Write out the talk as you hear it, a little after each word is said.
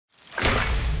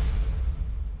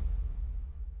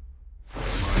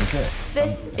That's it.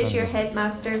 This is your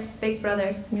headmaster, Big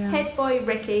Brother. Yeah. Head boy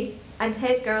Ricky and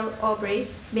head girl Aubrey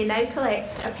may now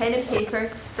collect a pen and paper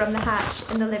from the hatch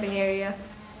in the living area.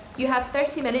 You have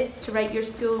 30 minutes to write your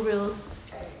school rules.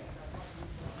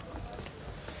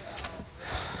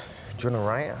 Do you want to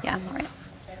write it? Yeah, I'm alright.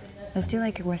 Let's do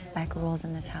like respect rules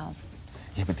in this house.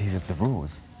 Yeah, but these are the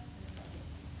rules.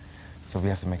 So we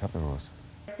have to make up the rules.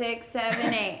 6,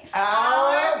 7, 8.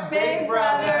 Our Big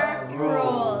Brother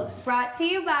rules. Brought to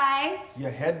you by Your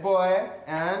head boy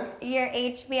and... your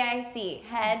HBIC,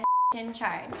 head in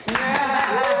charge.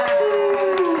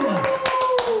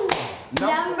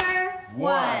 Number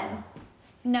 1,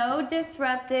 no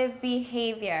disruptive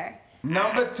behavior.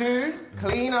 Number 2,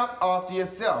 clean up after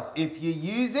yourself. If you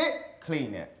use it,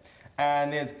 clean it.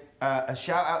 And there's a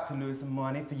shout out to Lewis and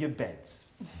Marnie for your beds.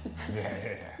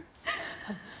 Yeah.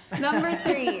 Number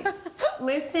 3,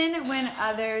 listen when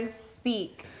others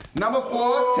speak. Number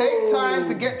 4, take time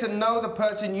to get to know the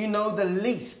person you know the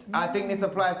least. I think this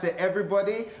applies to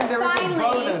everybody.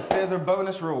 There's a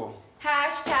bonus rule.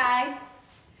 Hashtag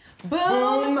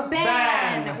Boom boom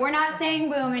ban. ban. We're not saying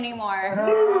boom anymore.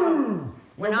 Boom.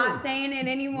 We're not saying it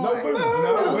anymore. No boom.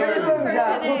 No boom for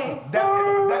today.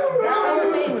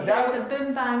 There's a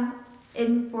boom ban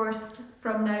enforced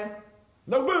from now.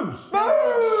 No booms.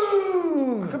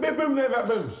 Boom. Could be a boom there about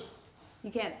booms.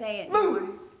 You can't say it anymore.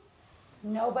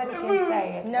 Nobody can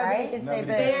say it, Nobody can say boom.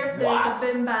 There's a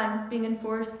boom ban being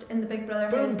enforced in the Big Brother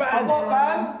house. Boom ban. What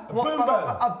ban? A boom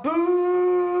ban. A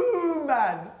boom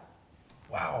ban.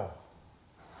 Wow.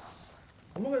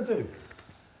 What am I going to do?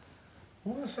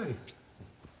 What am I going to say?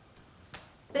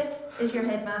 This is your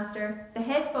headmaster. The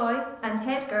head boy and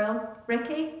head girl,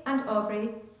 Ricky and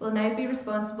Aubrey, will now be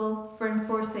responsible for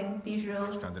enforcing these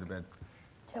rules. Under the bed.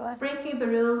 Breaking of the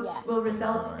rules will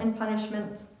result in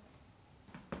punishment.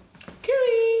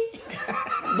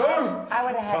 Boom. I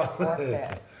would have had a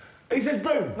forfeit. He said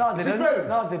boom. No, I didn't. Boom.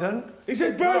 No, I didn't. He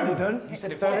said boom. No, I didn't. You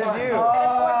said it So 4 did times. you.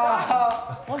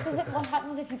 What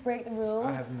happens if you break the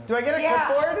rules? Do I get a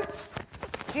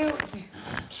clipboard?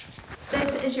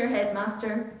 This is your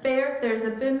headmaster. There's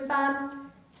a boom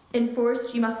ban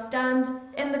enforced. You must stand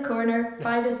in the corner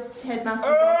by the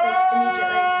headmaster's office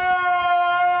immediately.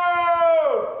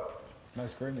 No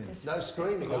screaming. No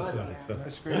screaming either. No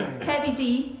screaming. Heavy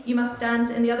D, you must stand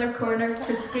in the other corner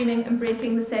for screaming and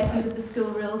breaking the second of the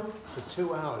school rules. For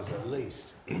 2 hours at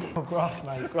least. Oh, grass,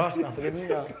 mate. Grass, mate. Forgive me.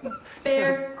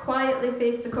 Bear, quietly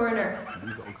face the corner.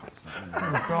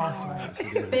 Grass,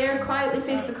 mate. Bear, quietly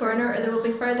face the corner or there will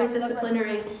be further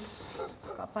disciplinaries.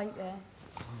 Got a bite there.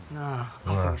 Nah, I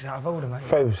think it's out of order, mate.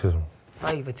 Favouritism.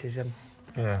 Favouritism.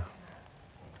 Yeah.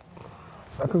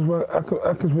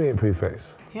 Because we ain't prefects.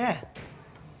 Yeah.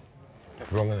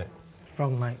 Wrong, innit?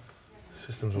 Wrong, mate.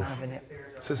 System's Not all... having it.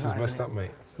 System's messed up, mate.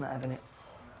 Not having it.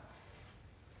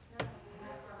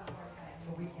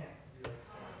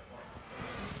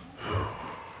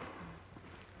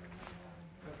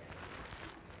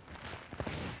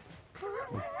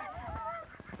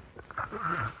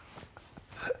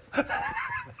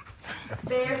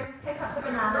 Bear, pick up the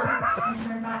banana and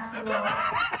turn back to the wall.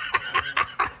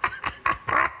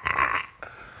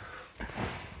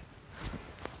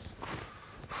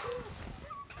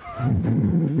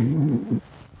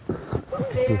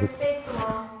 Bear, face the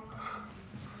wall.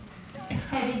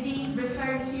 Heavy D,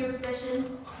 return to your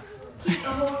position. Keep the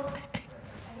hold.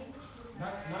 No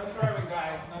throwing,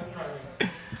 guys. No throwing.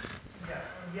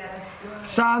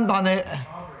 Sam done it.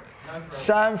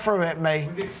 Sam threw it, me.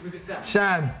 Was it Sam?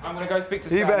 Sam. I'm going to go speak to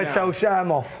Sam You better now. tell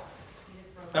Sam off.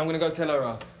 I'm going to go tell her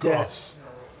off. Gross.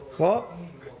 What?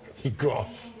 He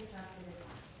gross.